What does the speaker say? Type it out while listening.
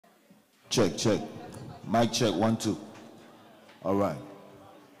Check, check. Mic check, 1, 2. All right.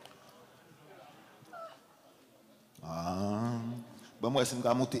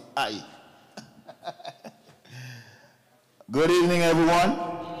 Good evening, everyone.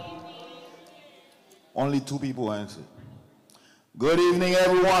 Only 2 people answered. Good evening,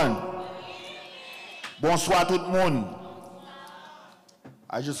 everyone. Bonsoir tout le monde.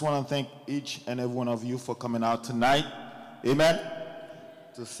 I just want to thank each and every one of you for coming out tonight. Amen.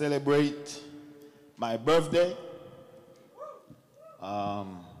 To celebrate my birthday. I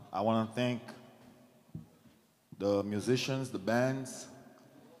want to thank the musicians, the bands.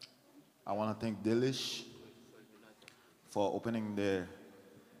 I want to thank Delish for opening their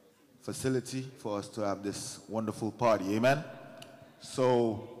facility for us to have this wonderful party. Amen.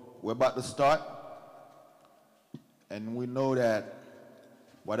 So we're about to start. And we know that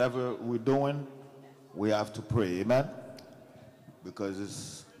whatever we're doing, we have to pray. Amen. Because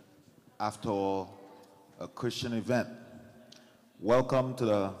it's, after all, a Christian event. Welcome to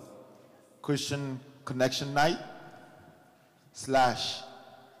the Christian Connection Night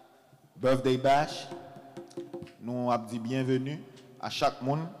 / Birthday Bash. Nous avons dit bienvenue à chaque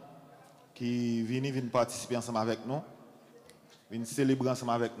monde qui vient participer ensemble avec nous, vient célébrer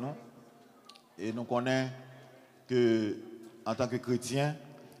ensemble avec nous. Et nous connaissons que, en tant que chrétiens,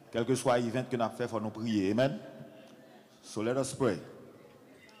 quel que soit l'événement que nous avons fait, il faut nous prier. Amen. So let us pray.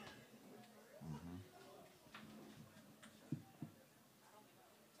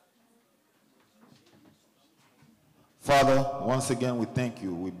 Father, once again, we thank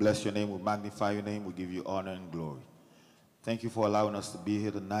you. We bless your name. We magnify your name. We give you honor and glory. Thank you for allowing us to be here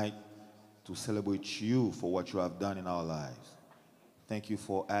tonight to celebrate you for what you have done in our lives. Thank you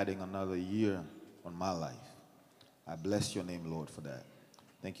for adding another year on my life. I bless your name, Lord, for that.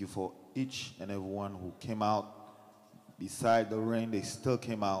 Thank you for each and everyone who came out. Beside the rain, they still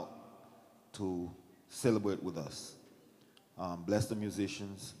came out to celebrate with us. Bless the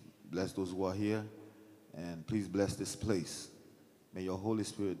musicians. Bless those who are here. And please bless this place. May your Holy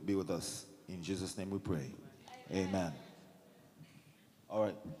Spirit be with us. In Jesus' name we pray. Amen. All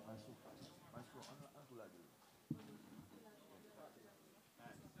right.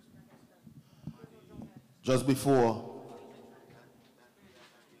 Just before.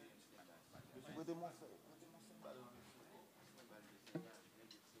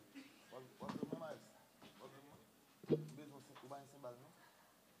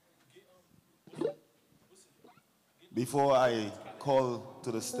 Before I call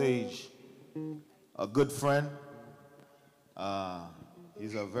to the stage a good friend,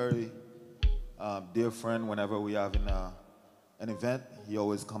 he's a very dear friend. Whenever we have an event, he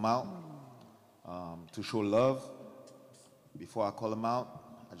always come out to show love. Before I call him out,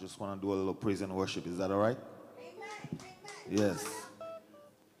 I just want to do a little praise and worship. Is that all right? Amen. Yes.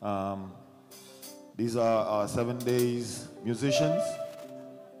 These are our 7 days musicians.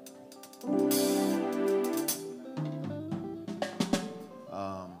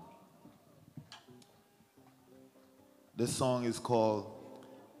 This song is called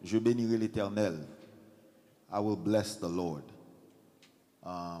Je bénirai l'Éternel. I will bless the Lord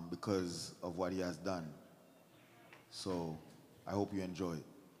because of what he has done. So I hope you enjoy it.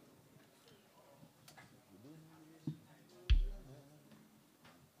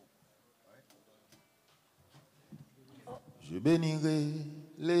 Je bénirai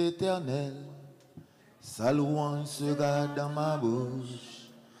l'Éternel, sa louange sera dans ma bouche,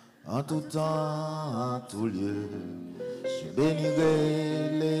 en tout temps, en tout lieu. Je bénirai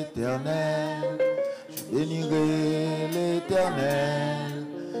l'Éternel, je bénirai l'Éternel,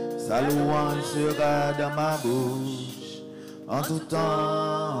 sa louange sera dans ma bouche, en tout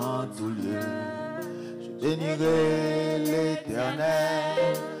temps, en tout lieu. Je bénirai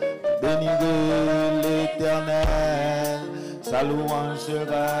l'Éternel, je bénirai l'Éternel, sa louange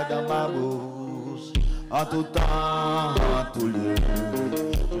sera dans ma bouche, en tout temps, en tout lieu.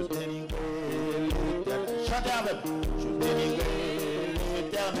 Je bénirai l'Éternel. Chantez avec nous. Je bénirai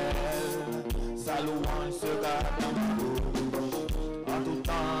l'Éternel, sa louange sera dans ma bouche, en tout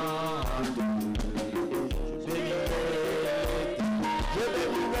temps, en tout lieu. Je bénirai l'Éternel. Je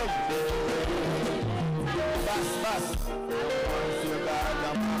bénirai, basse, basse, sa louange sera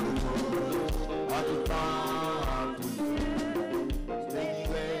dans ma bouche, en tout temps, en tout lieu. Je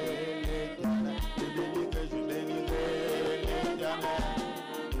bénirai l'Éternel. Je bénirai l'Éternel.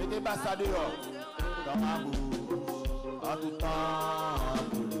 Mettez basse à dehors, dans ma bouche. En tout temps, en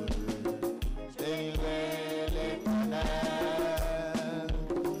tout lieu, je bénirai l'Éternel.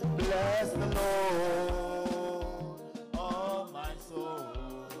 Bless the Lord, oh my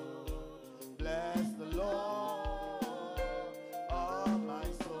soul. Bless the Lord, oh my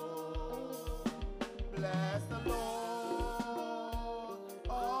soul.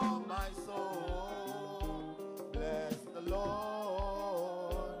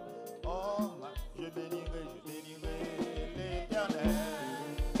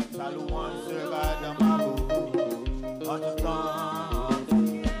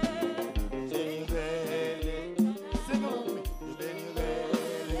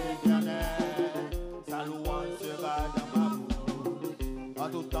 en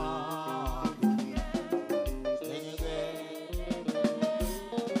tout temps. Je bénirai.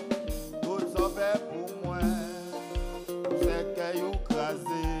 Tout ça fait pour moi, c'est que vous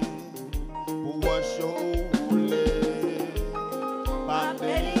crasez, pour voir chaud rouler. Ma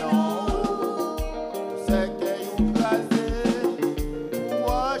bénédiction, c'est que vous crasez, pour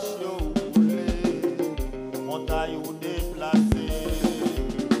voir chaud rouler. Montagne ou déplacer.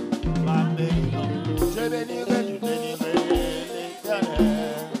 Ma bénédiction, je bénirai l'Éternel.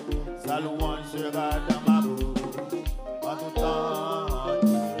 Sa louange sera dans ma bouche en tout temps.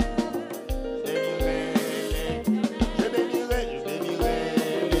 Je bénirai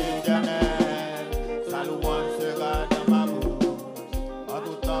l'Éternel. Sa louange sera dans ma bouche en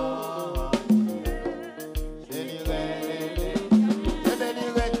tout temps. Je bénirai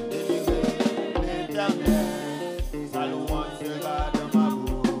l'Éternel. Sa louange sera dans ma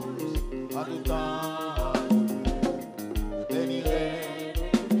bouche en tout temps.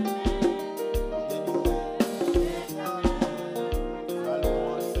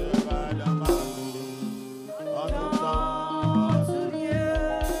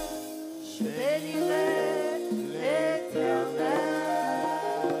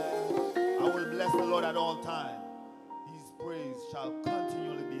 Shall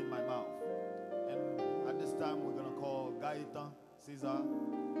continually be in my mouth. And at this time, we're going to call GAETAN, CESAR.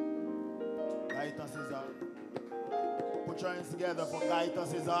 GAETAN, CESAR. Put your hands together for GAETAN,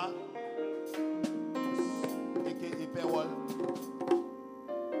 CESAR. A.K.A. Pewol.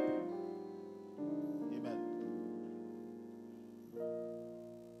 Amen.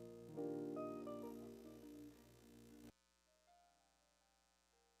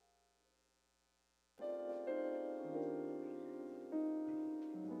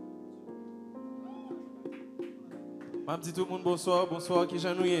 Je dis tout le monde bonsoir, bonsoir qui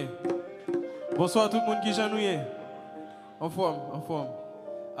j'ennuie. Bonsoir tout le monde qui j'ennuie. En forme, en forme.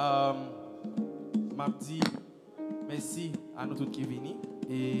 Je dis merci à nous tous qui venus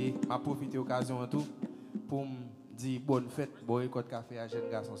et je profite de l'occasion tout pour me dire bonne fête, bon école café à jeune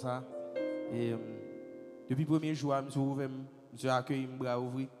garçon ça. Et depuis le premier jour, je suis accueilli, je bras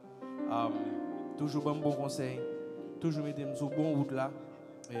ouvert. Toujours bon conseil, toujours mettre sur bon route là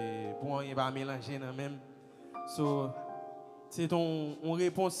et pour rien pas mélanger dans même. So, c'est une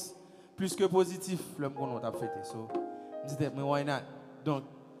réponse plus que positive l'homme qu'on a fait. So, je disais, mais why not? Donc,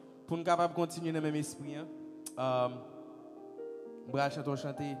 pour nous capable continuer dans le même esprit, nous allons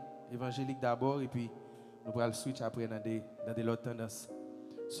chanter évangélique d'abord et puis nous allons switch après dans des autres tendances.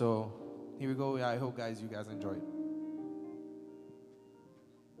 So, here we go. I hope you guys enjoy it.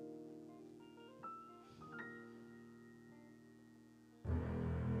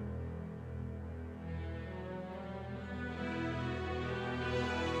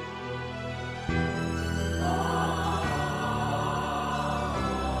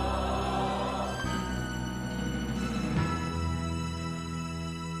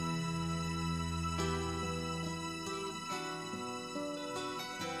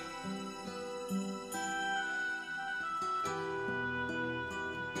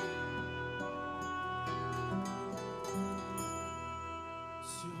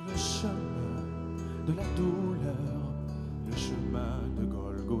 De la douleur, le chemin de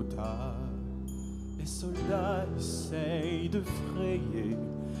Golgotha. Les soldats essayent de frayer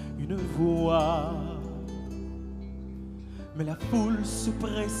une voie, mais la foule se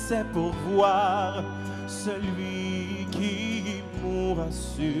pressait pour voir celui qui mourra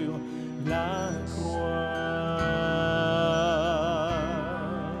sur la croix.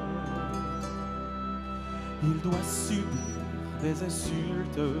 Il doit subir des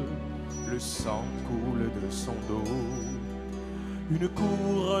insultes, le sang coule de son dos, une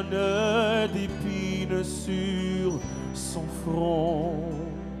couronne d'épines sur son front,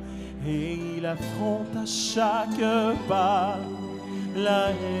 et il affronte à chaque pas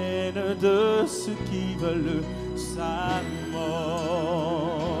la haine de ceux qui veulent sa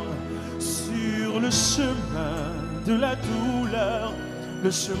mort. Sur le chemin de la douleur,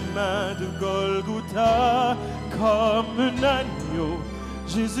 le chemin de Golgotha, comme un agneau,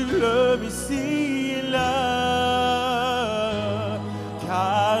 Jésus le Messie est là,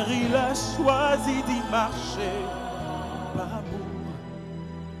 car il a choisi d'y marcher par amour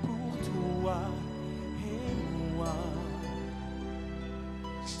pour toi et moi.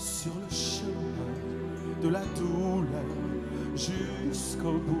 Sur le chemin de la douleur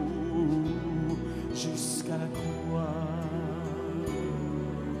jusqu'au bout, jusqu'à la croix.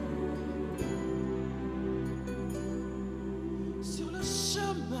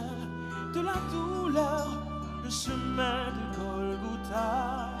 De la douleur, le chemin de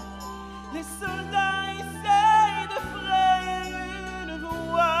Golgotha, les soldats essayent de frayer une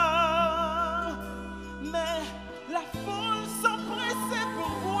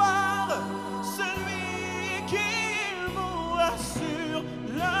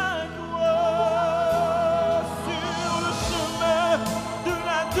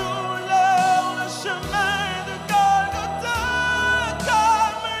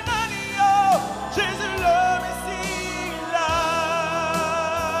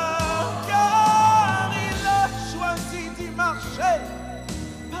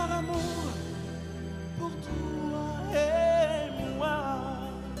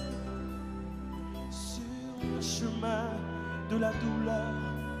le chemin de la douleur,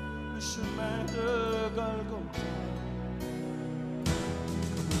 le chemin de Golgotha.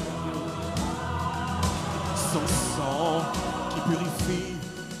 Son sang qui purifie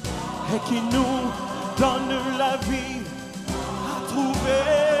et qui nous donne la vie a trouvé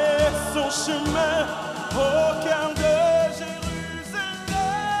son chemin au cœur de Jérusalem.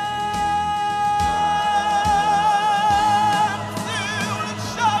 Sur le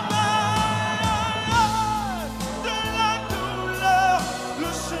chemin de la douleur,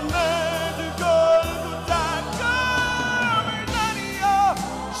 le chemin de Golgotha, comme une alliance,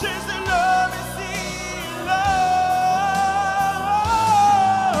 Jésus le Messie là,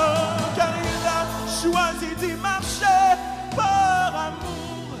 car il a choisi d'y marcher par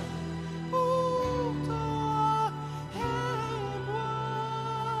amour pour toi et moi.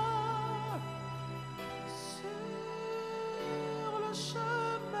 Sur le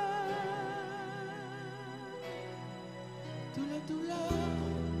chemin de la douleur,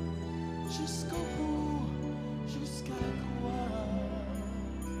 jusqu'au bout, jusqu'à la croix.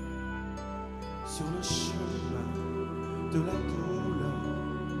 Sur le chemin de la douleur,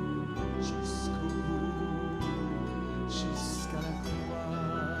 jusqu'au bout, jusqu'à la croix.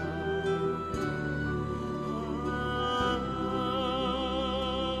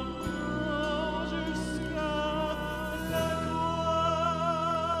 Jusqu'à la croix.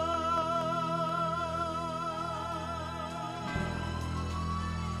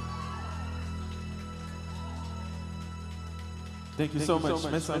 Thank you so much.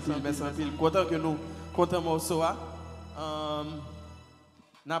 Merci un pile. Content que nous, content morceau.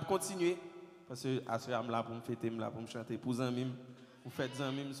 N'a continuer parce que à ce là pour me fêter, pour me chanter pour Zanmim, pour faire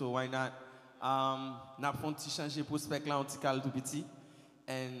Zanmim, so why not? N'a fait un petit changer prospect là, un petit cal tout petit.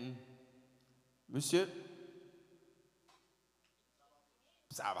 And monsieur,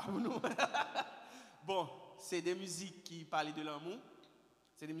 ça va pour nous. Bon, c'est des musiques qui parlent de l'amour.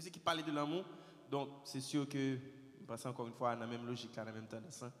 C'est des musiques qui parlent de l'amour. Donc c'est sûr que parce encore une fois, dans la même logique, dans la même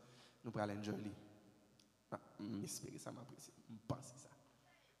tendance, nous allons enjoyer. J'espère que ça m'apprécie. Je pense ça.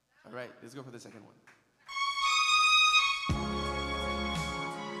 All right, let's go for the second one.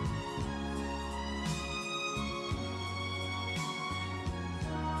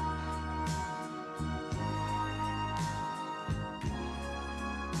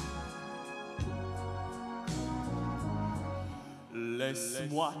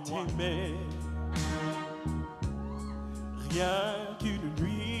 Laisse-moi t'aimer, rien qu'une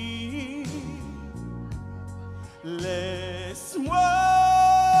nuit. Laisse-moi,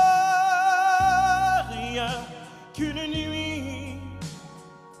 rien qu'une nuit,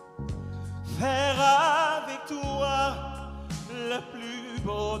 faire avec toi le plus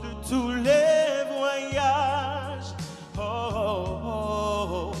beau de tous les voyages. Oh, oh,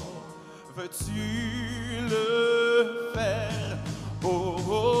 oh, veux-tu le faire? Oh,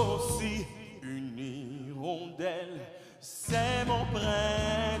 oh, si une hirondelle, c'est mon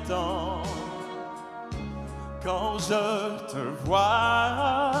printemps. Quand je te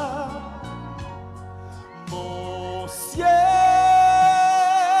vois, mon ciel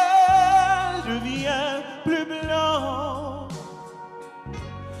devient plus blanc.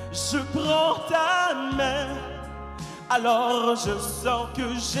 Je prends ta main, alors je sens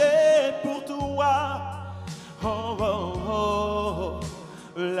que j'ai pour toi, oh, oh, oh,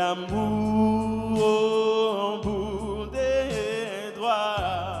 l'amour au bout des doigts.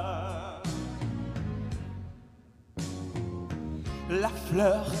 La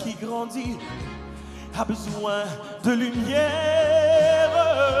fleur qui grandit a besoin de lumière.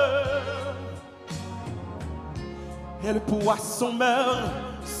 Et le poisson meurt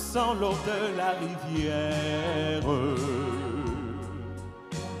sans l'eau de la rivière.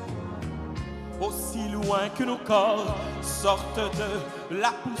 Aussi loin que nos corps sortent de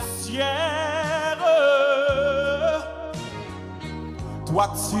la poussière,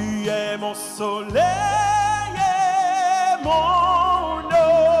 toi tu es mon soleil et mon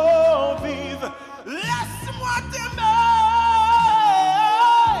eau vive. Laisse-moi t'aimer,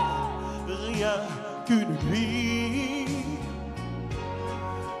 rien qu'une nuit.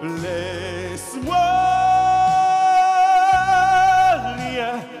 Laisse-moi,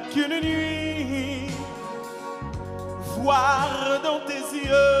 rien qu'une nuit, voir dans tes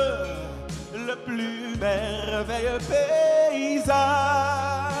yeux le plus merveilleux paysage.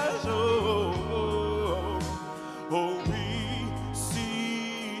 Oh, oh, oh, oh oui,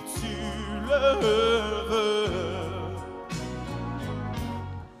 si tu le veux,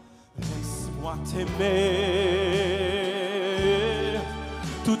 laisse-moi t'aimer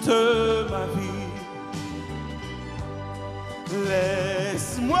toute ma vie.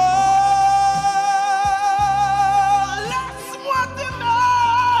 Laisse-moi,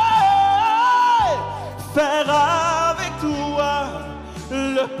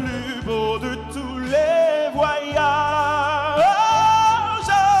 le plus beau de tous les voyages.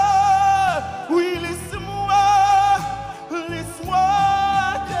 Oui, laisse-moi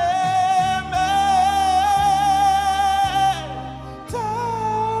t'aimer,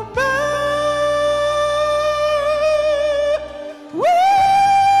 oui.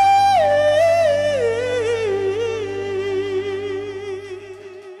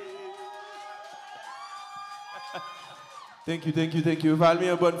 Thank you.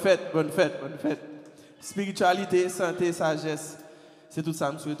 Valmyr'S, bonne fête. Spiritualité, santé, sagesse. C'est tout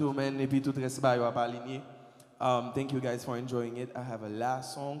ça que je souhaite au men et puis tout reste à aligner. Thank you guys for enjoying it. I have a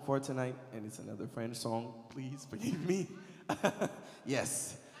last song for tonight, and it's another French song. Please forgive me.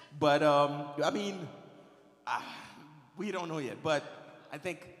 Yes. But, I mean, we don't know yet, but I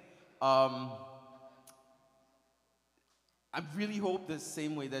think I really hope the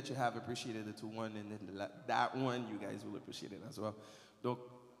same way that you have appreciated the 2-1 and then that one, you guys will appreciate it as well. Donc,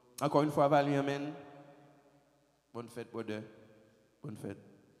 encore une fois, Valmyr'S, amen. Bonne fête, brother. Bonne fête.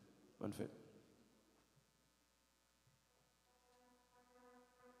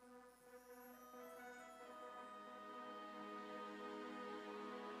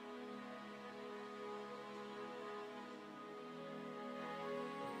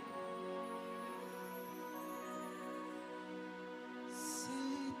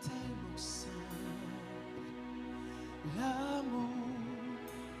 C'est tellement simple, l'amour,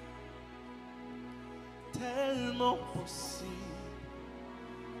 tellement possible.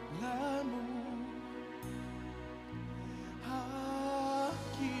 L'amour, à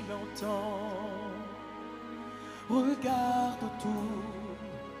qui l'entend, regarde autour,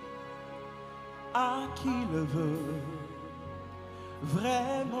 à qui le veut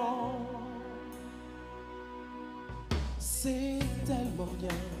vraiment. C'est tellement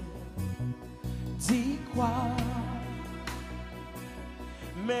rien d'y croire,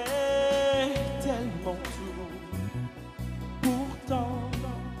 mais tellement tout pourtant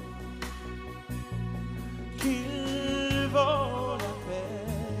qu'il vaut la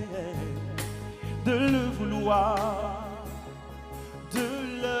peine de le vouloir, de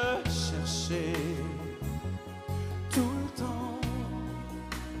le chercher tout le temps.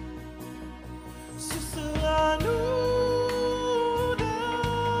 Ce sera nous de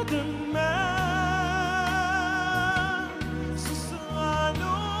demain, ce sera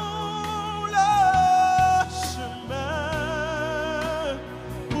nous le chemin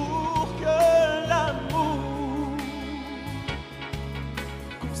pour que l'amour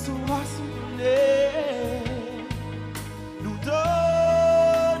qu'on saura se donner nous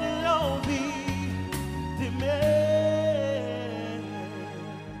donne l'envie d'aimer.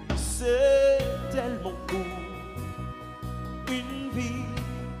 C'est tellement court, une vie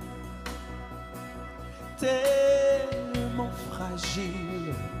tellement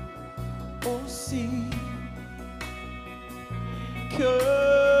fragile aussi, que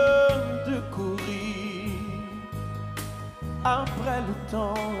de courir après le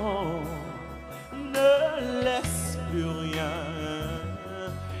temps ne laisse plus rien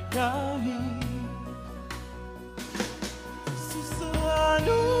arrive. Ce sera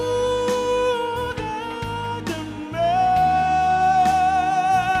nous de demain,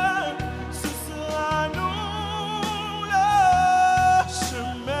 ce sera nous le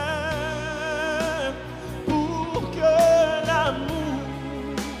chemin pour que l'amour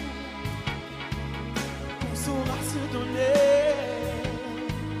qu'on saura se donner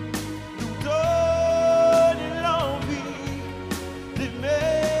nous donne l'envie d'aimer.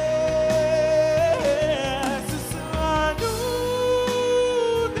 Ce sera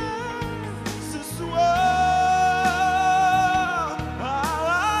nous dès ce soir, à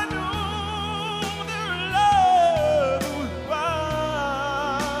nous de le vouloir,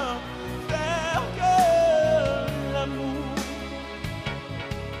 faire que l'amour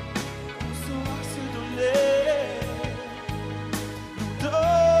qu'on saura se donner nous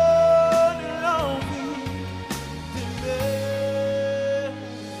donne l'envie d'aimer.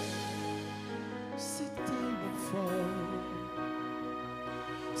 C'est tellement fort,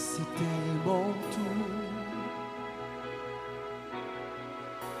 c'est tellement tout.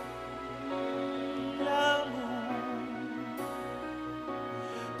 L'amour,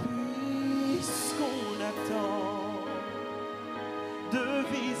 puisqu'on attend de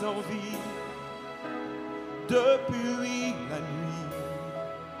vie en vie depuis la nuit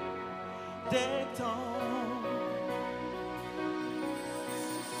des temps.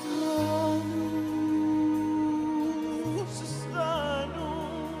 Oh, ce sera nous,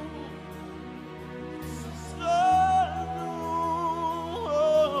 ce sera nous, oh,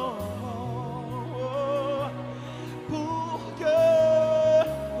 oh, oh, pour que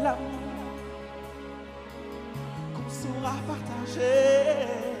changer,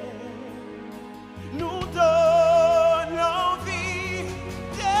 nous donne l'envie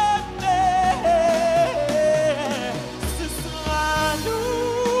d'aimer. Ce sera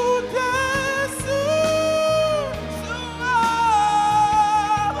nous dessous,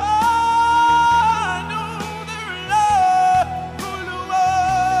 nous de la vouloir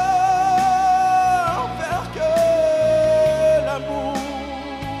faire que l'amour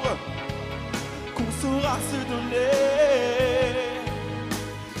qu'on saura se donner.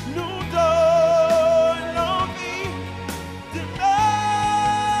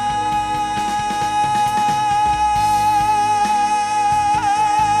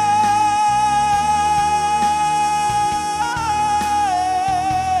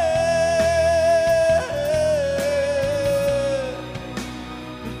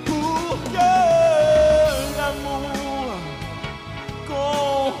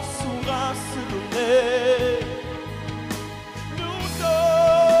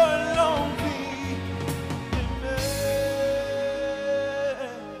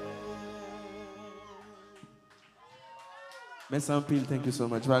 Merci un pile, thank you so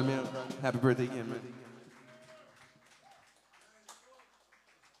much. Valmyr'S, happy birthday again, man.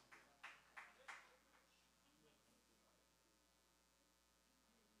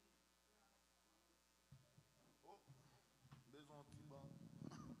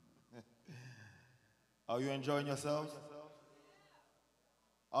 Are you enjoying yourselves?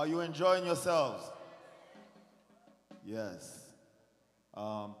 Are you enjoying yourselves? Yes.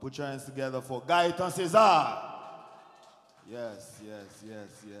 Put your hands together for GAETAN CESAR. Yes, yes,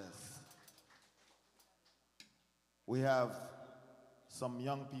 yes, yes. We have some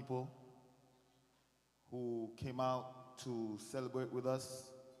young people who came out to celebrate with us.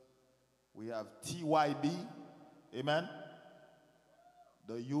 We have TYB, amen.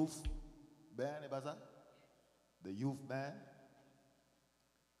 The youth band, Ebaza? The youth band.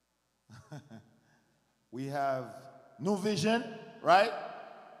 We have New Vision, right?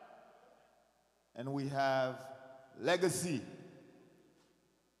 And we have Legacy.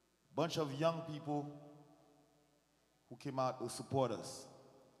 Bunch of young people who came out to support us.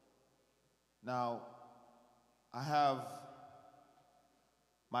 Now, I have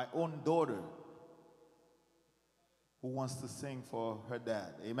my own daughter who wants to sing for her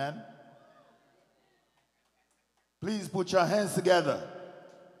dad. Amen? Please put your hands together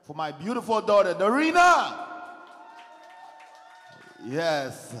for my beautiful daughter, DAREENA.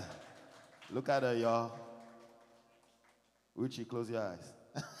 Yes. Look at her, y'all. Richie, close your eyes.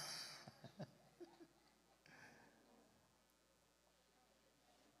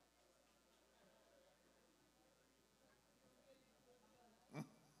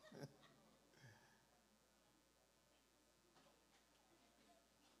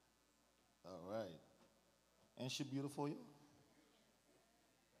 All right. Ain't she beautiful, you?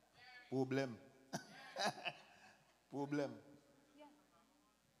 Problem. Problem. Yeah.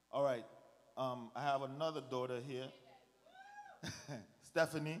 All right. I have another daughter here,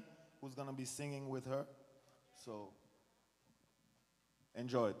 Stephanie, who's going to be singing with her. So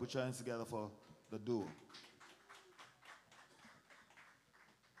enjoy. Put your hands together for the duo.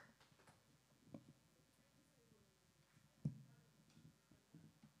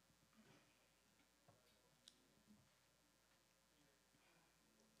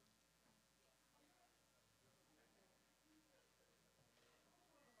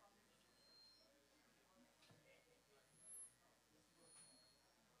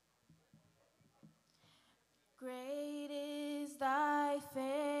 Great is thy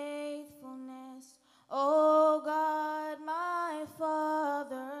faithfulness, O God, my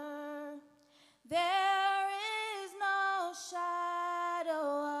Father. There is no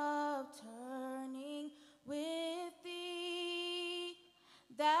shadow of turning with thee.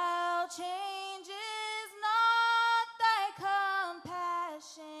 Thou changest not, thy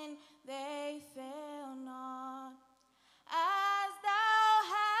compassion, they fail not. As thou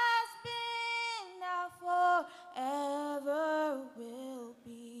hast been, thou forever will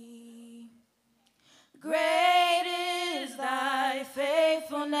be. Great is thy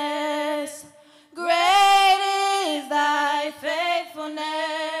faithfulness. Great is thy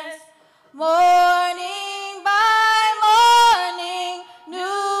faithfulness.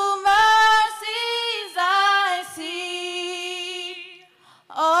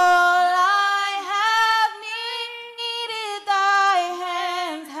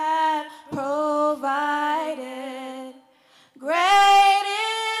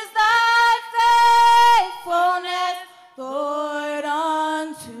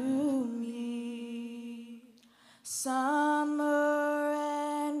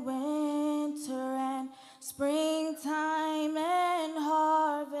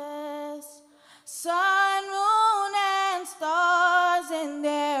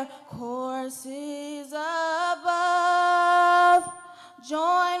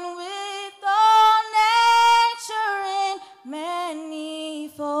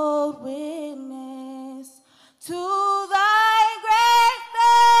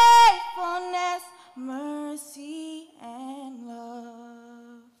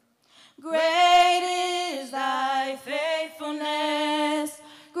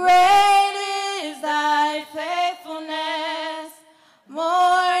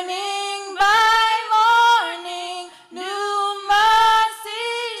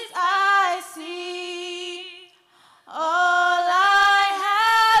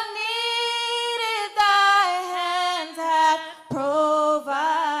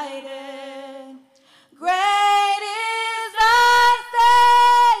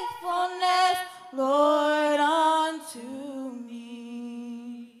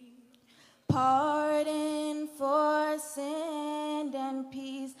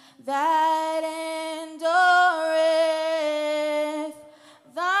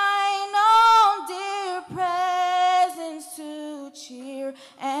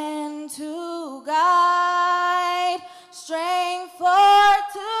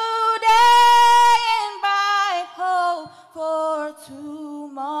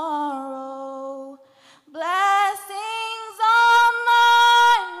 tomorrow. Blessings are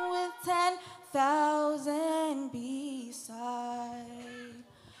mine with 10,000 beside.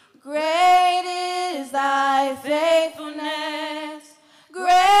 Great is thy faithfulness.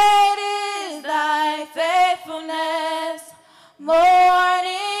 Great is thy faithfulness.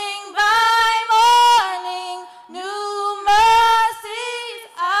 Morning by morning, new mercies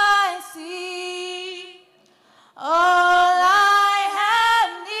I see. All I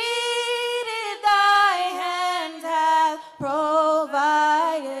have needed, thy hand hath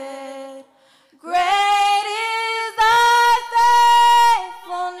provided. Great is thy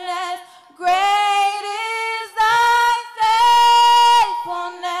faithfulness. Great is thy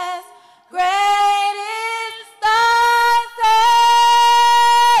faithfulness. Great is thy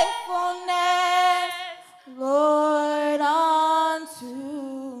faithfulness, Lord, unto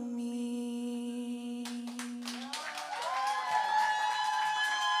me.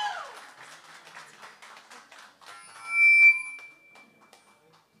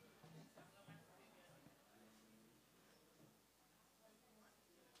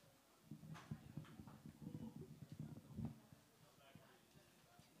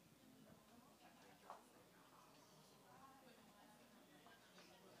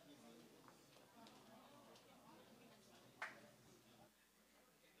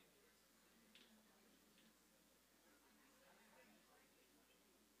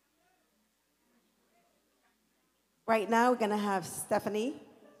 Right now, we're going to have Stephanie,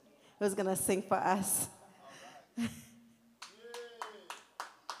 who's going to sing for us.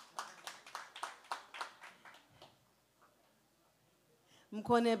 Je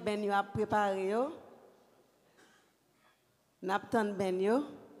connais ben yo a préparé yo. Napton ben yo.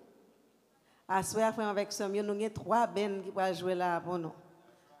 Assoir avec somme yo nous avons 3 ben qui va jouer là pour nous.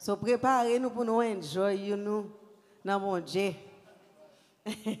 So préparez nous pour nous enjoy nous dans mon Dieu.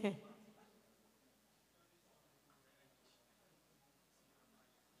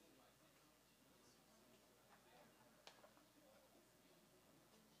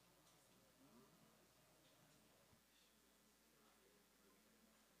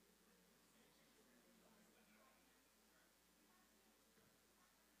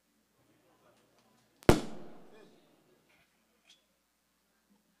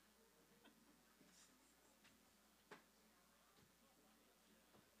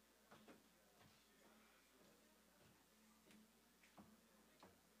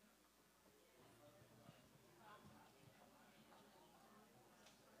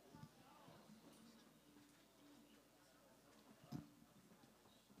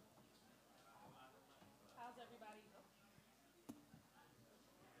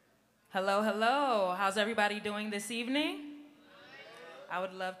 Hello, hello. How's everybody doing this evening? I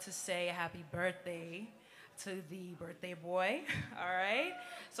would love to say a happy birthday to the birthday boy, all right?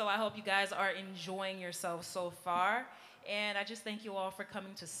 So I hope you guys are enjoying yourselves so far. And I just thank you all for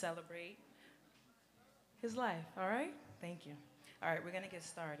coming to celebrate his life, all right? Thank you. All right, we're gonna get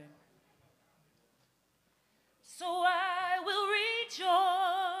started. So I will rejoice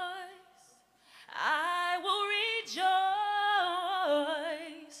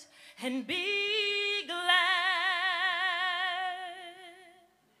and be glad.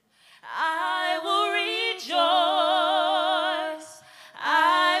 I will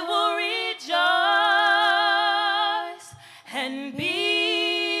rejoice and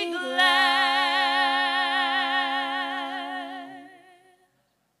be glad.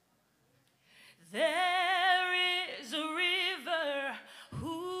 There is a river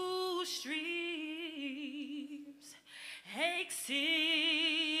whose streams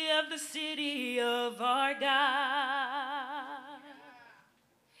exceed of the city of our God.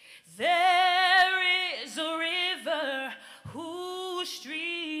 There is a river whose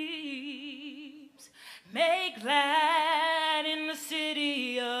streams make glad in the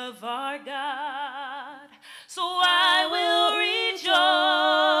city of our God. So I will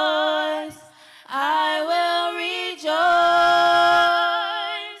rejoice. I will rejoice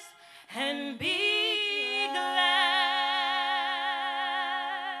and be glad.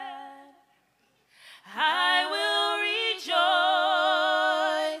 I will rejoice.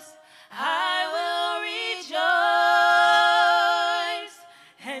 I will rejoice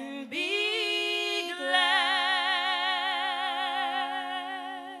and be glad.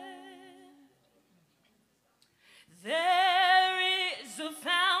 There is a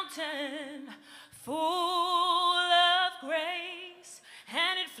fountain full of grace,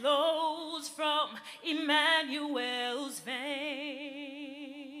 and it flows from Emmanuel's veins.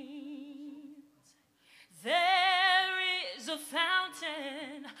 There is a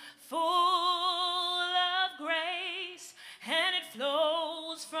fountain full of grace, and it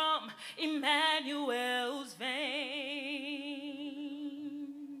flows flows from Emmanuel's veins.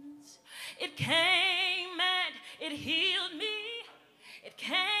 It came and it healed me. It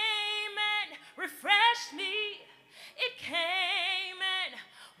came and refreshed me. It came and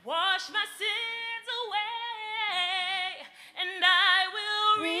washed my sins away. And I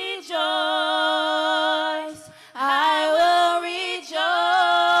will rejoice. I will rejoice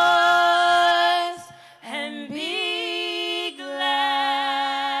and be glad.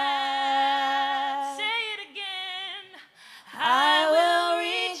 Say it again. I will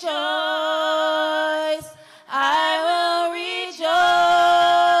rejoice. I will rejoice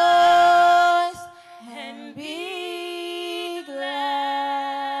and be glad.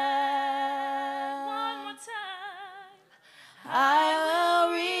 One more time. I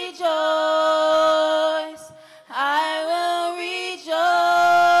will rejoice. I will rejoice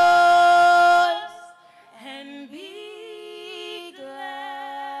and be glad.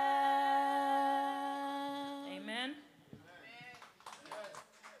 Amen.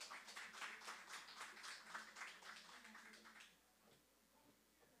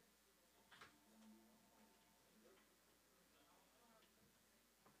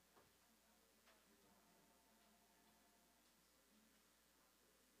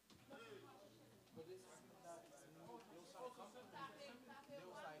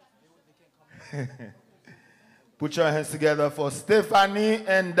 Put your hands together for Stephanie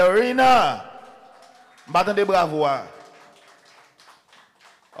and DAREENA. Baton de bravo.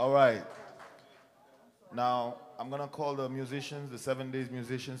 All right. Now, I'm going to call the musicians, the 7 Days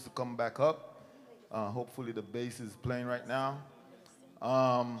musicians, to come back up. Hopefully the bass is playing right now.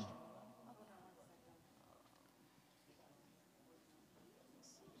 All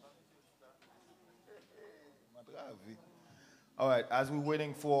right, as we're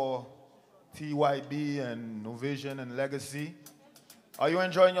waiting for TYB and No Vision and Legacy, are you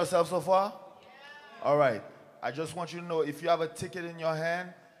enjoying yourself so far? All right, I just want you to know, if you have a ticket in your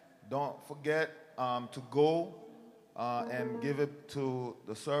hand, don't forget to go and give it to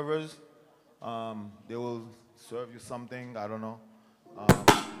the servers. They will serve you something, I don't know.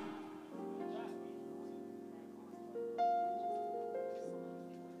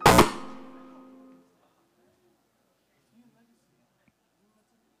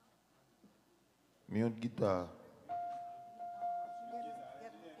 Mute guitar.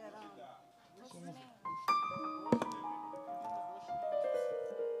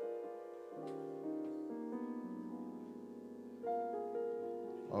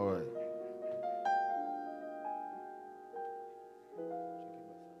 All right.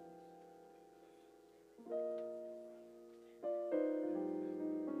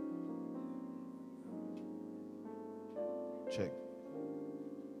 Check.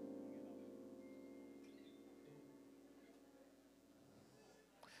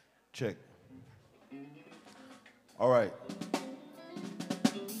 Check. All right.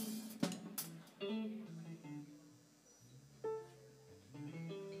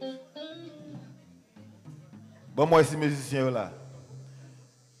 Bon, moi, ici, musicien là.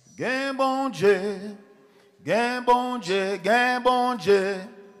 Gain bon Dieu, gain bon Dieu, gain bon Dieu.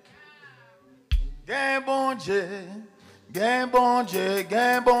 Gain bon Dieu, gain bon Dieu,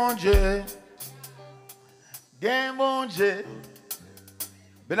 gain bon Dieu. Gain bon Dieu.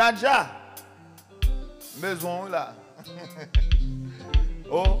 Benadja, maison là.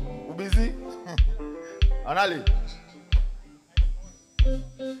 Oh, vous busy? En allez.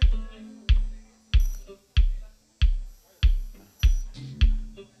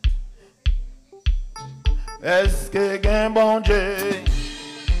 Est-ce que gain bon Dieu?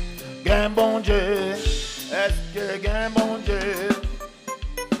 Gain bon Dieu? Est-ce que gain bon Dieu?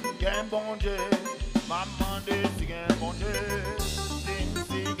 Gain bon Dieu? Maman de si gain bon Dieu?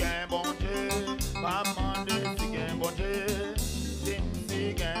 Maman de si gain bon Dieu,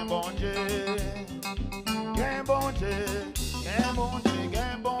 si gain bon Dieu, gain bon Dieu, gain bon Dieu,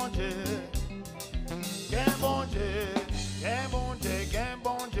 gain bon Dieu, gain bon Dieu, gain bon Dieu, gain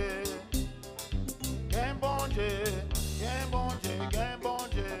bon Dieu, gain bon Dieu, gain bon Dieu, gain bon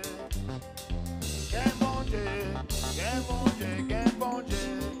Dieu, gain bon Dieu, gain bon Dieu, gain bon Dieu,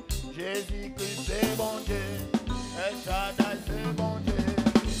 Jésus-Christ c'est bon Dieu, El Shaddai c'est bon Dieu.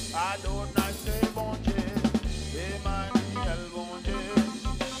 Adonai c'est bon Dieu, Emmanuel bon Dieu,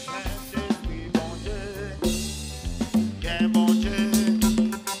 Saint-Esprit bon Dieu, gain bon Dieu,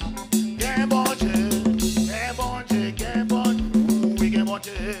 gain bon Dieu, gain bon Dieu, gain bon Dieu, oui gain bon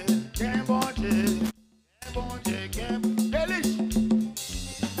Dieu, gain bon Dieu, gain bon Dieu, gain délice,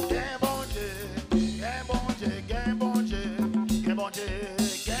 gain bon Dieu, gain bon Dieu, gain bon Dieu, gain bon Dieu,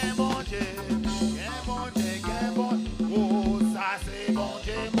 gain bon Dieu, gain bon Dieu, gain bon, oh ça c'est bon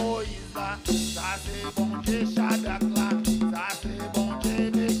Dieu.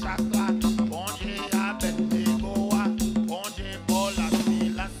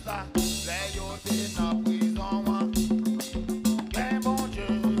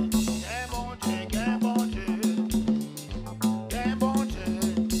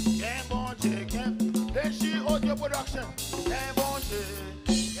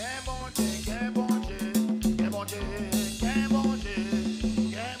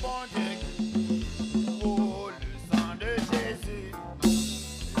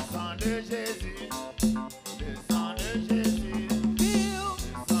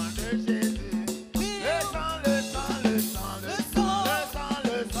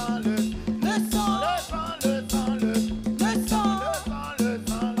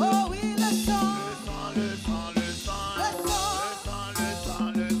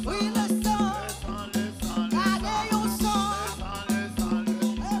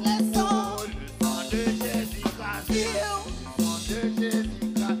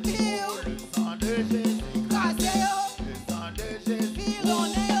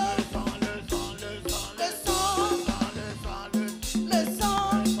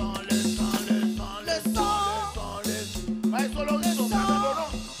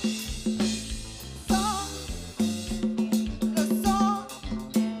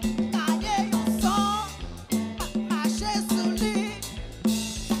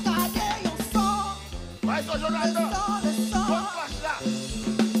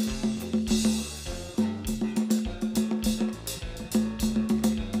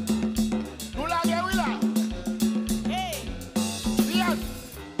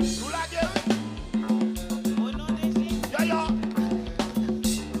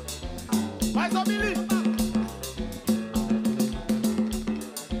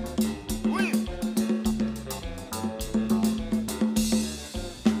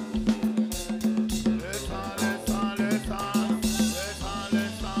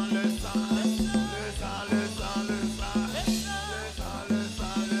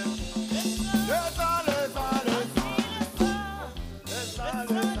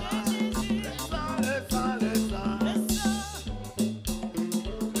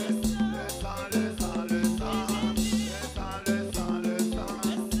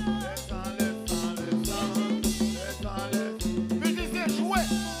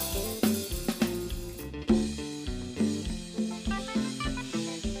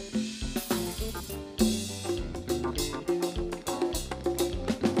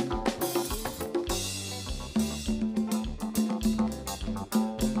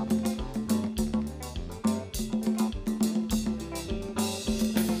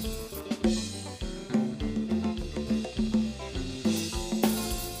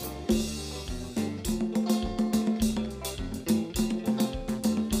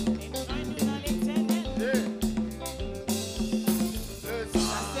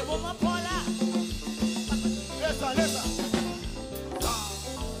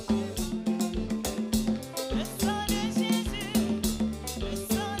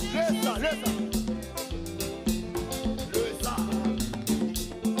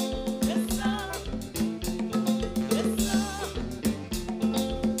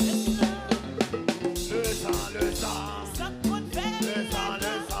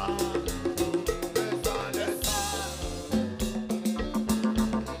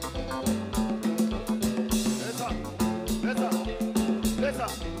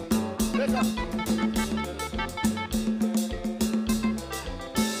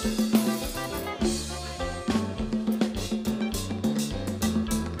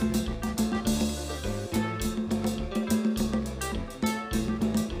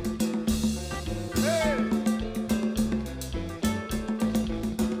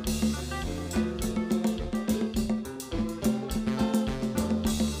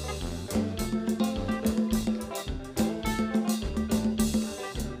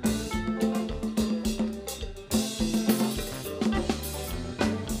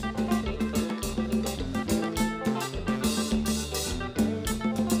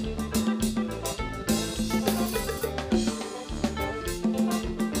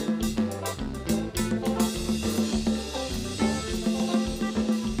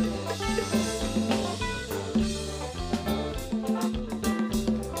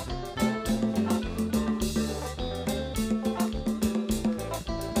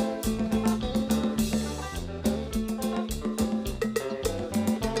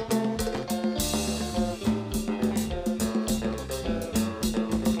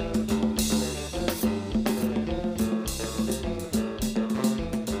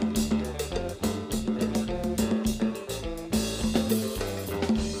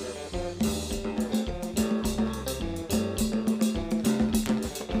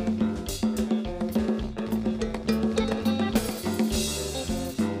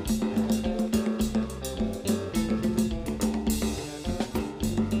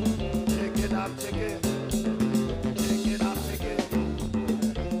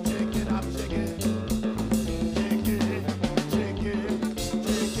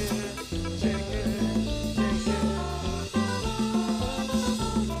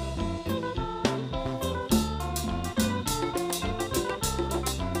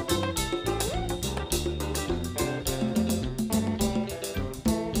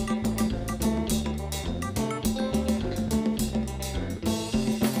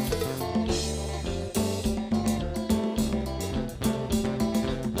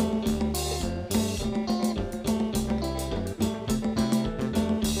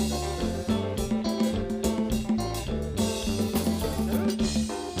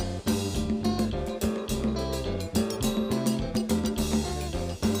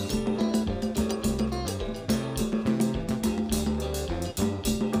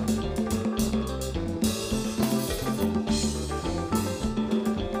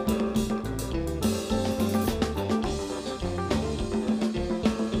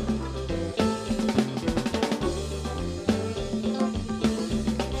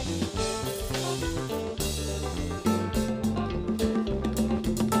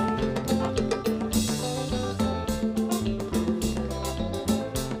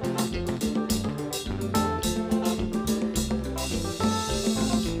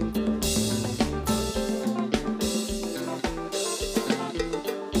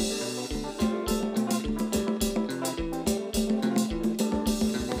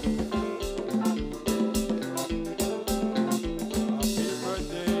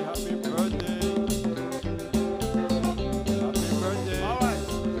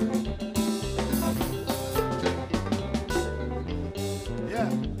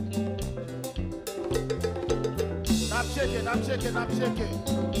 I'm shaking.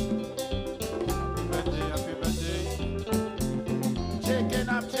 Happy birthday. Shaking,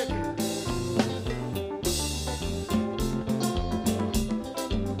 I'm shaking.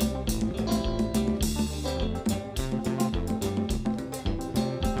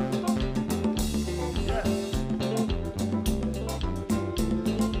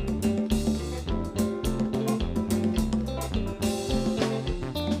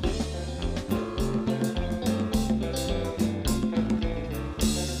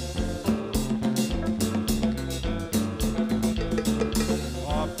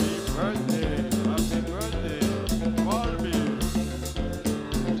 Happy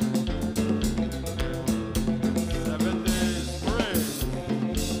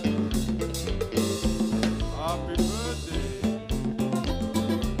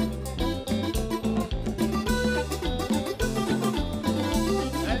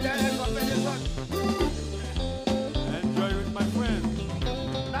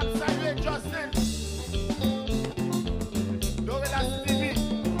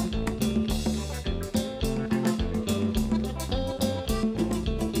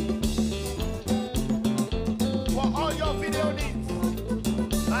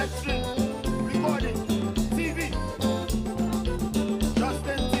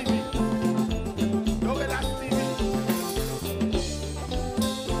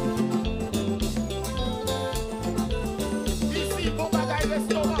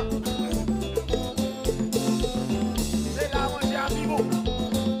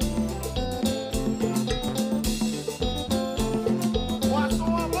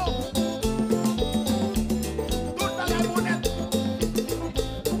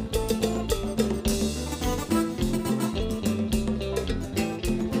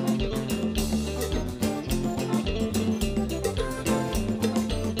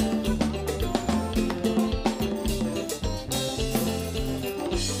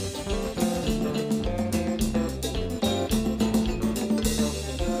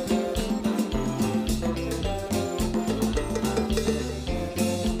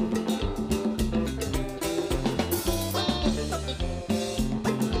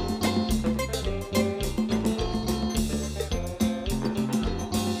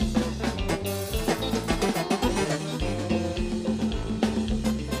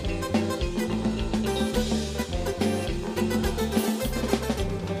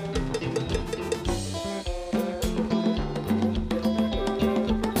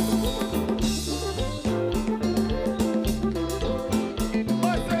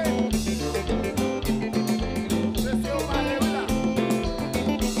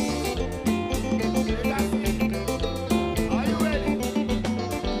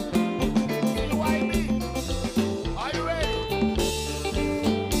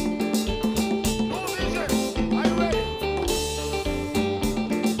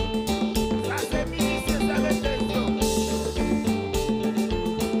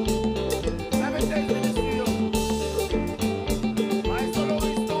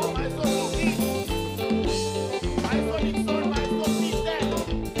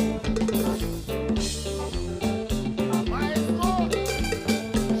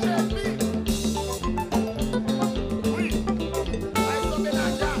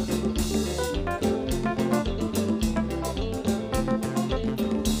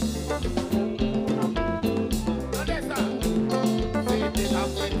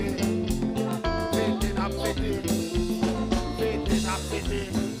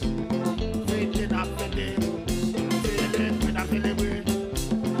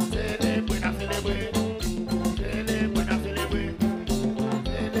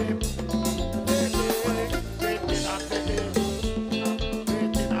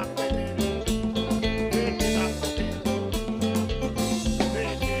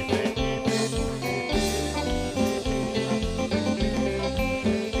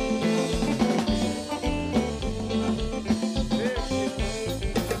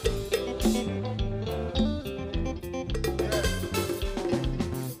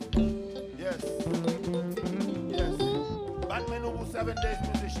 7 Days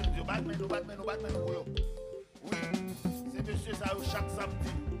Musicians, yo. Batman, yo. Oui, c'est monsieur ça chaque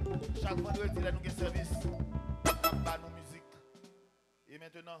samedi, chaque vendredi, là nous avons service. On va nos musique. Et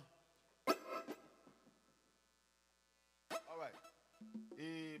maintenant, alright.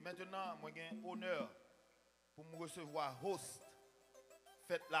 Et maintenant, moi j'ai un honneur pour me recevoir host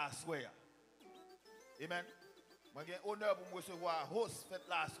fête la soirée. Amen. Moi j'ai un honneur pour me recevoir host fête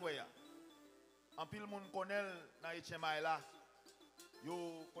la soirée. En pile monde connaît dans HMI là.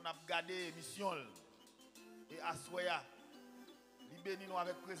 Yo qu'on a gardé émission et à soya li béni nous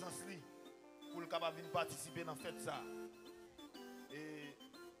avec présence li pour le capable venir participer dans fête ça. Et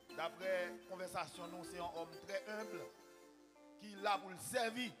d'après conversation nous c'est un homme très humble qui est là pour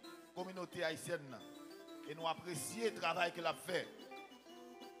servir la communauté haïtienne et nous apprécions le travail qu'il a fait.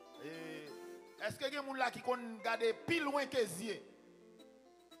 Et est-ce que y a des gens là qui connaissent garder plus loin que Zier?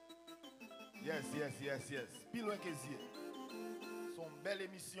 Yes. Plus loin que Zier. Son belle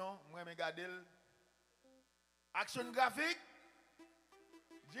émission, moi je regarde action graphique,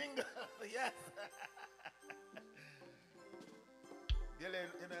 jingle, yes. Il y a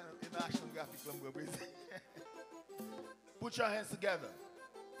une action graphique comme vous. Put your hands together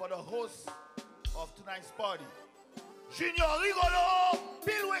for the host of tonight's party. Junior Rigolo,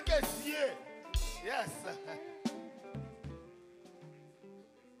 pile loin que Zier. Yes.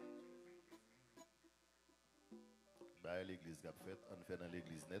 L'église qu'a fait, on fait dans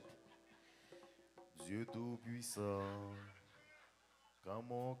l'église net. Dieu tout-puissant, quand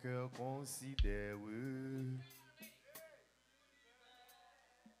mon cœur considère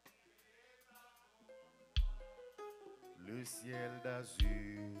le ciel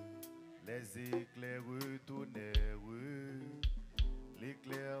d'azur, les éclairs tonnerres,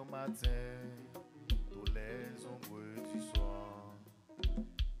 l'éclair matin, tous les ombres du soir,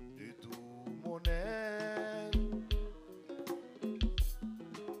 de tout mon être.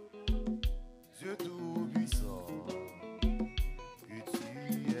 Dieu tout-puissant, que tu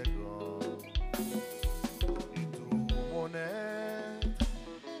es grand, et tout mon être.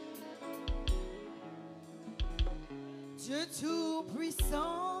 Dieu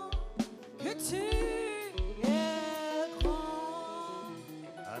tout-puissant, que tu es grand.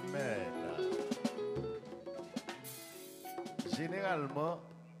 Amen. Généralement,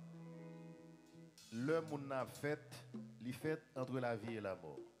 le monde a fait, il fait entre la vie et la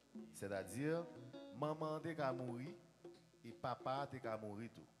mort. C'est-à-dire, maman t'es qu'à mourir et papa t'es qu'à mourir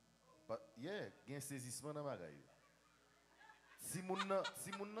tout. Il y a un saisissement dans ma bagaille. Si mon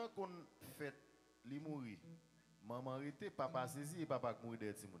qu'on fait li mourir, maman arrêté, papa saisi et papa mourir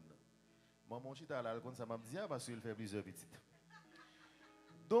derrière si mon. Maman chita là comme ça m'a dit parce qu'il fait plusieurs petites.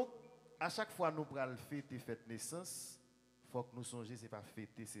 Donc, à chaque fois nous pral fêter fête naissance, faut que nous songions c'est pas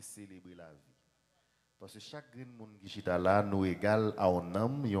fêter, c'est célébrer la vie. Parce que chaque monde qui chita là nous égale à un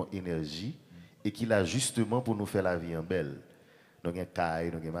âme, une énergie et qu'il a justement pour nous faire la vie en belle. Nous avons un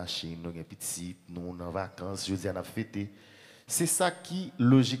caille, nous avons une machine, nous avons un petit, nous sommes en vacances, je dis à fêter. C'est ça qui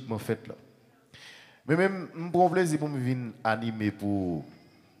logiquement fait là. Mais même je prends plaisir pour me venir animer pour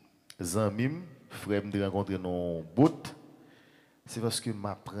Zanmim, frère me rencontrer dans bout. C'est parce que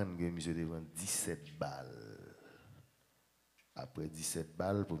m'apprends que monsieur devant 17 balles. Après 17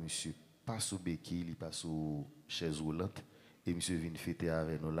 balles pour monsieur passe au béquille, il passe aux chaises roulantes et monsieur vient fêter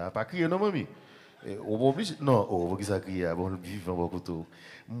avec nous là. Pas crier non mamie. On va obligé non, on va ça crier bon vivant beaucoup tout.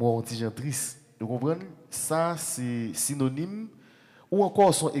 Moi un petit gens triste. Vous comprenez? Ça c'est synonyme ou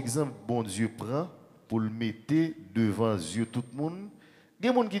encore son exemple bon Dieu prend pour le mettre devant Dieu tout le monde. Il y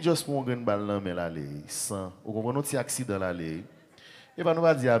a des gens qui juste prennent une balle dans mais l'aller sans. Vous comprenez un petit accident l'aller. Et pas nous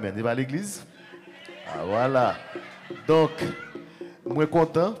va dire amen. Et pas l'église. Ah voilà. Donc je suis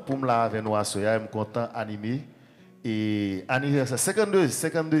content pour me la avec nous à soya, je suis content animé et anniversaire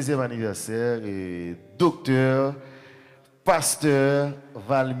 52e anniversaire et docteur pasteur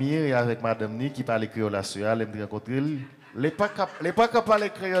Valmyr'S et avec madame Ni qui parle créole à soya, je me rencontrer les pas capable parler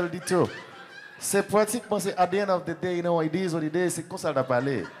créole du tout. C'est pratiquement c'est at the end of the day, you know, it is what it is, c'est comme ça de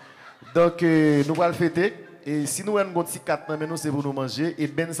parler. Donc nous allons le fêter et si nous avons un petit 4 mais nous c'est pour nous manger et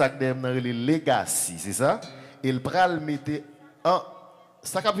ben sac dem dans les legacy, c'est ça? Et le pral mettre en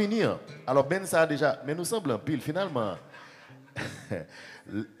ça va venir. Alors, ben ça déjà, mais nous semblons pile finalement.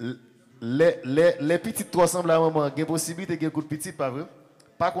 les petites trois semblent à maman, il y a possibilité qu'il y ait coup de petite, pas vrai?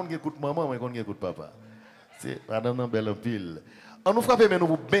 Pas qu'on ait coup de maman, mais qu'on ait coup de papa. C'est madame belle en pile. On nous frappe, mais nous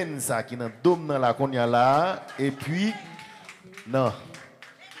pour ben ça qui est dans le dôme dans la qu'on y a là, et puis, non.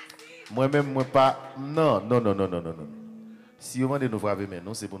 Moi-même, moi pas, non. Si on nous frapper, mais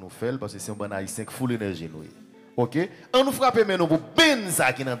non, c'est pour nous faire, parce que c'est un bon haïtien qui full énergie, nous. Ok? On nous frappe maintenant pour ben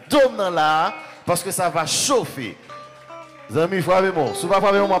ça qui est dans le dôme là, parce que ça va chauffer. Zami, frappez-moi. Si vous ne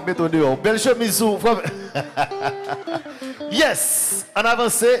frappez pas, je vais mettre dehors. Belle chemise sous. Yes! On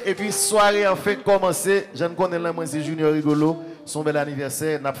avance et puis soirée en fait commencer. Je ne connais pas, moi c'est Junior Rigolo. Son bel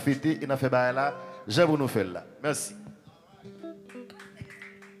anniversaire, n'a fêté et n'a fait bail là. J'aime vous nous faire là. Merci.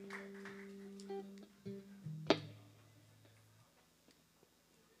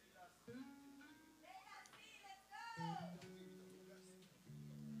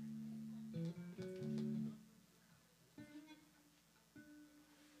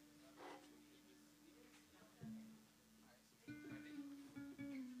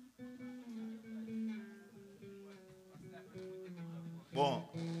 Bon,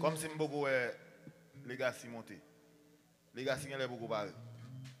 comme c'est beaucoup les gars s'y monter. Les gars s'y sont beaucoup pareil.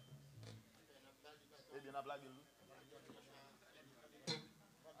 Eh bien, la blague.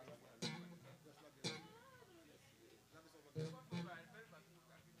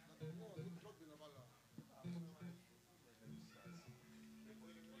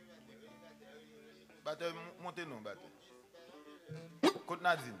 Batteur, montez nous, batteur. Côte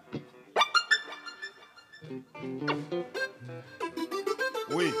Nadine.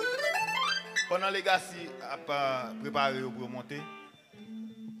 Oui. Pendant les gars si a préparé pour monter,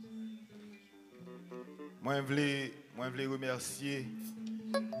 moi je voulais remercier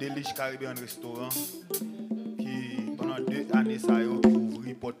Delish Caribbean Restaurant qui pendant 2 années ça a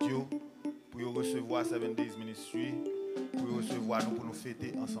ouvert porte pour recevoir 7 Days Ministry, pour recevoir nous pour nous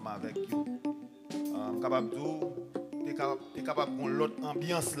fêter ensemble avec eux. Capable de capable de l'autre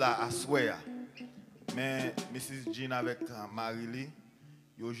ambiance là à soir. Mais Mrs. Jean avec Marie-Lee,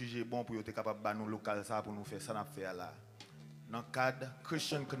 ils ont jugé bon pour être capable de nous local ça pour nous faire ça là. Dans le cadre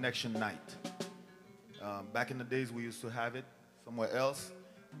Christian Connection Night. Back in the days we used to have it somewhere else,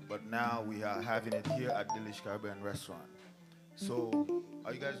 but now we are having it here at Delish Caribbean Restaurant. So,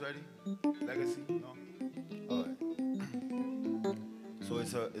 are you guys ready? Legacy? No? All right. So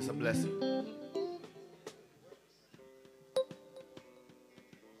it's a blessing.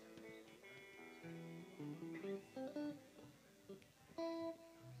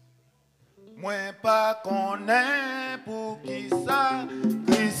 Moi pas connais pour qui ça,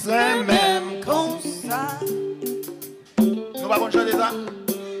 qui serait même comme ça. Nous pas qu'on chanter ça.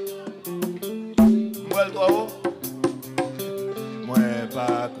 Moi le toi. Moi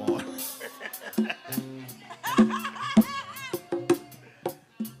pas connais.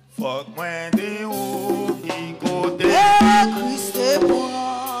 Faut que moi dis où qui côté. Christ est bon.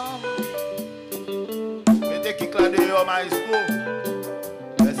 Mettez qui clade dehors maestro.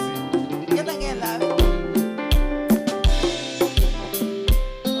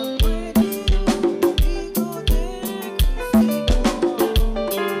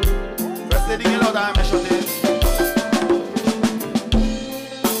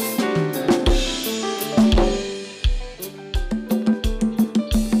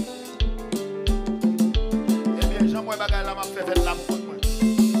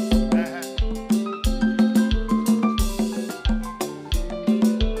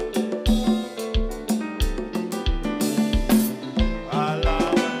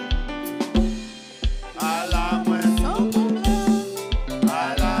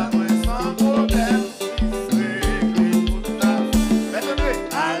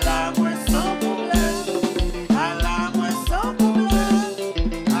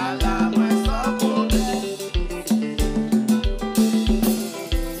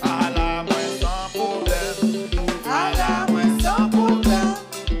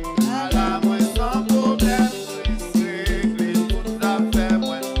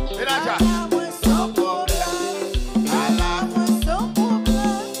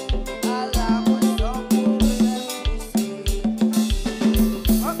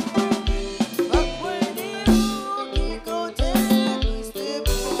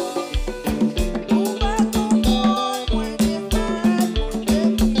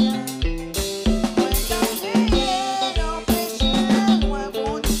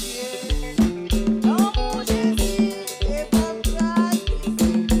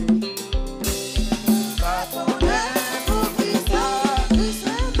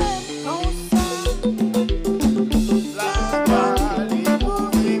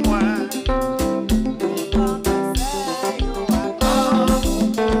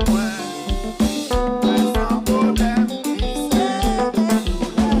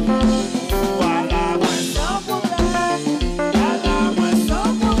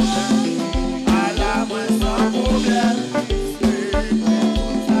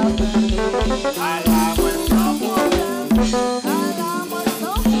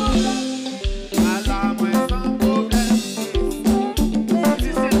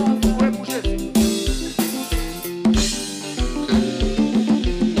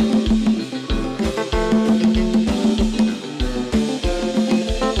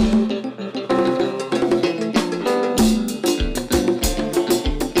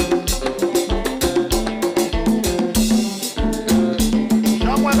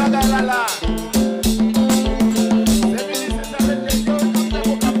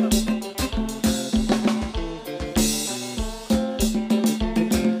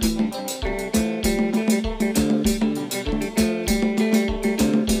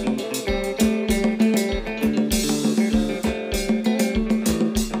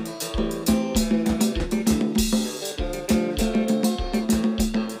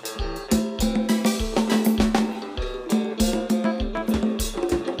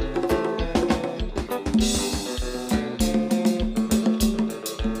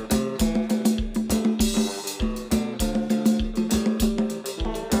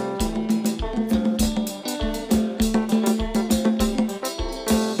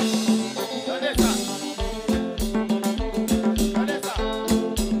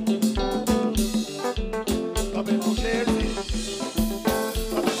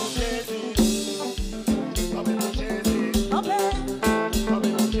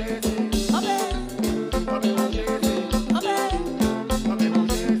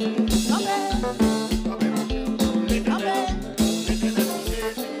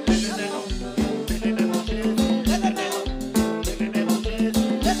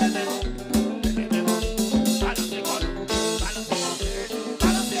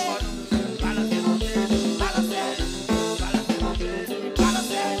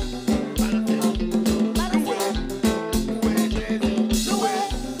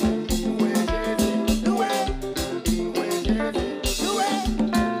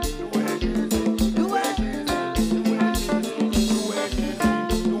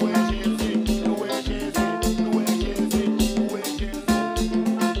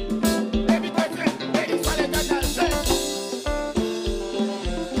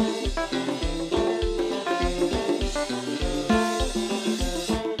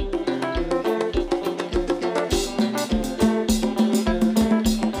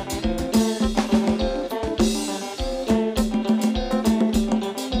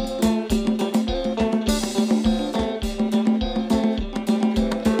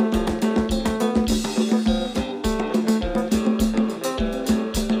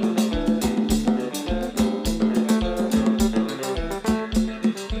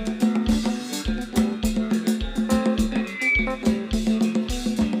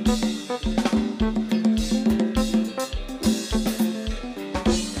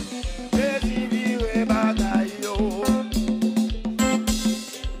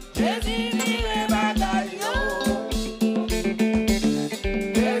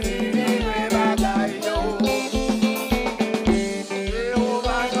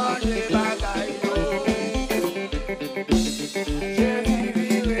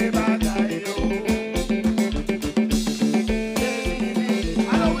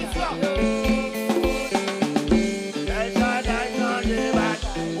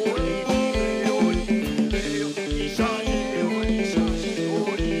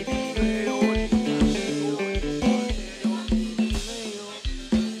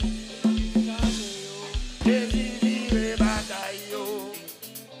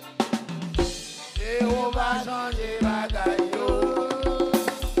 bon va changer bagaille yo.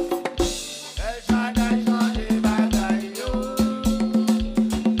 El Shaddai changer bagaille yo.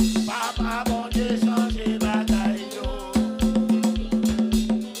 Papa bon Dieu changer bagaille yo.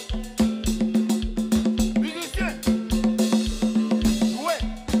 Musicien, jouez.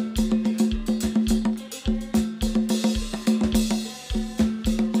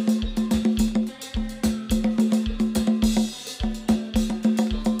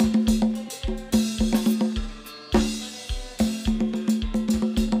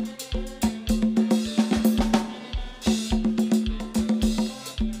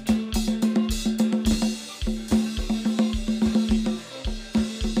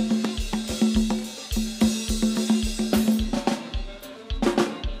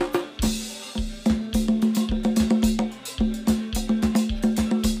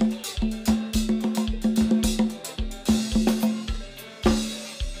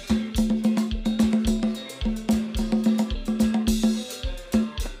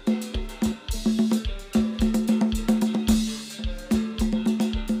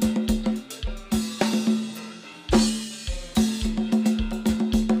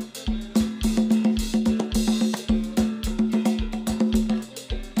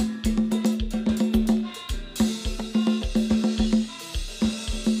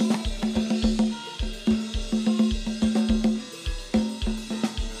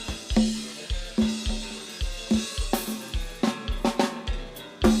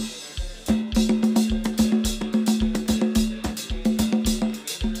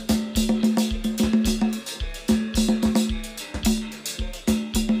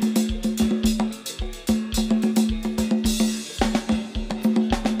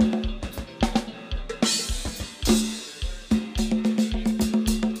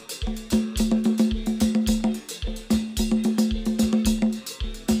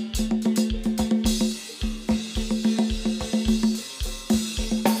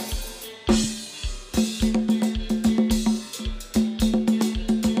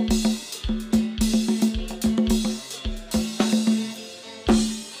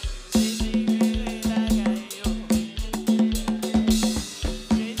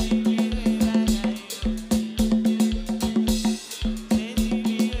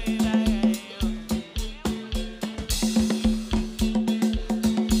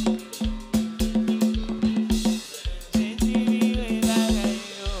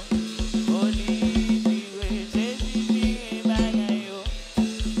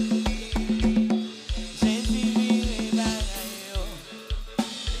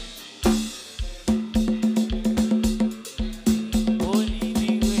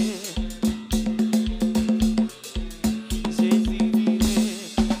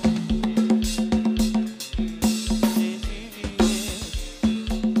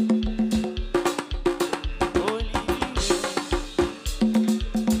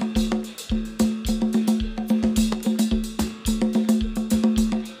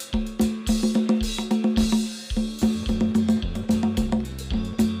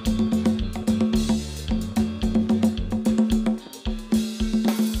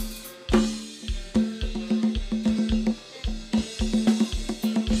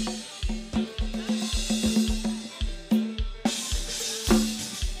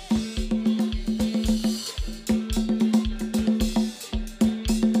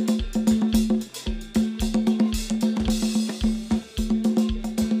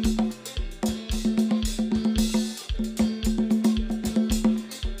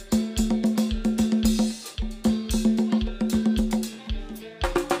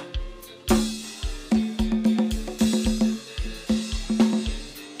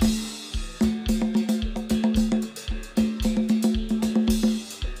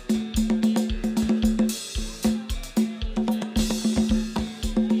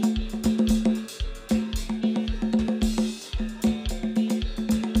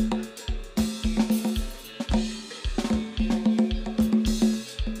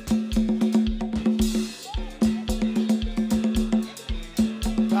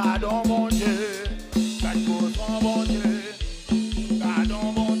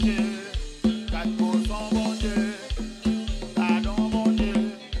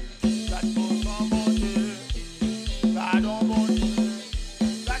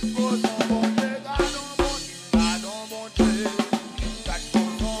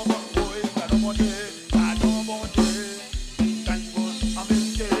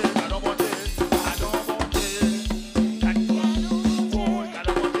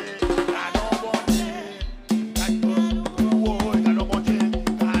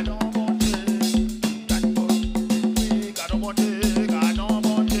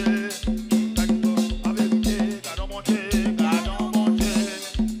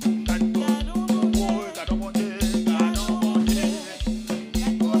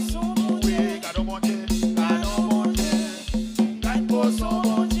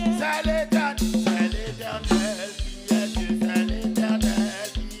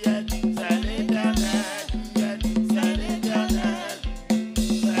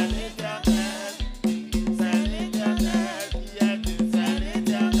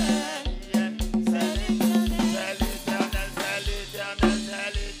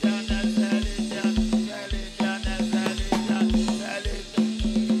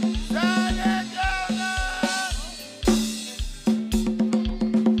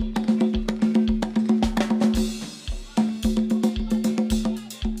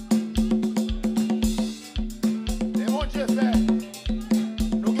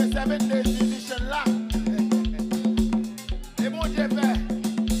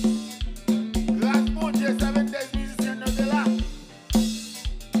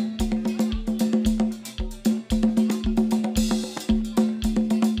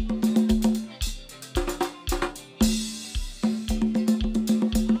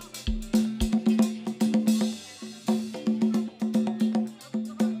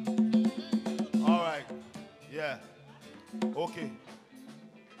 Ok.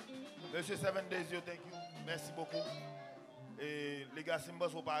 Monsieur 7 Days, thank you. Merci beaucoup. Et les gars, si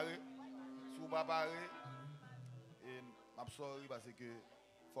vous parlez, si vous ne pas parler, et je suis sorry parce que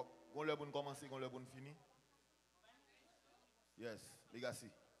faut qu'on le bon commencer, qu'on le bon finir. Yes, les gars, si.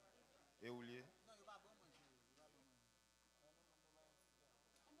 Et oubliez.